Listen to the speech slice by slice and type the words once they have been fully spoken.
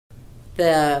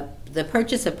The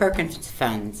purchase of Perkins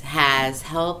funds has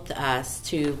helped us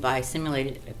to buy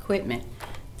simulated equipment.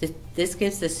 This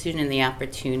gives the student the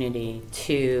opportunity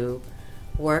to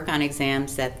work on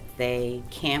exams that they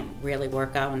can't really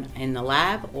work on in the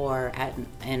lab or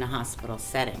in a hospital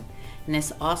setting. And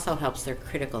this also helps their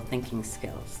critical thinking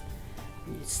skills.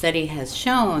 The study has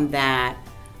shown that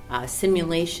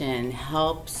simulation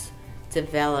helps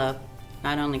develop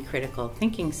not only critical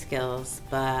thinking skills,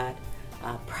 but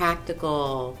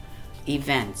practical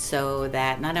events, so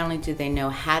that not only do they know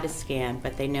how to scan,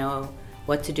 but they know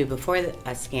what to do before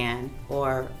a scan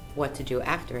or what to do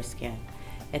after a scan.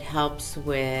 It helps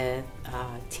with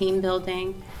team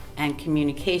building and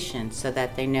communication, so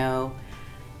that they know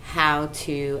how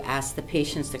to ask the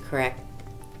patients the correct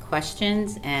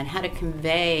questions and how to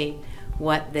convey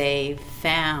what they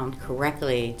found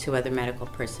correctly to other medical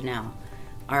personnel.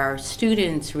 Our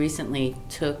students recently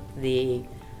took the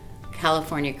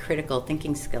California Critical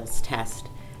Thinking Skills Test,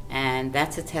 and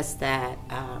that's a test that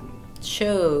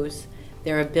shows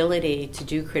their ability to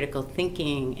do critical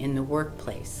thinking in the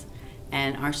workplace.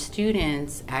 And our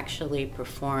students actually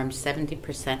performed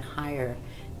 70% higher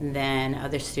than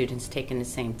other students taking the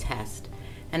same test.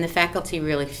 And the faculty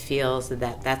really feels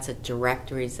that that's a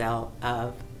direct result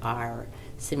of our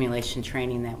simulation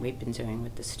training that we've been doing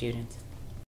with the students.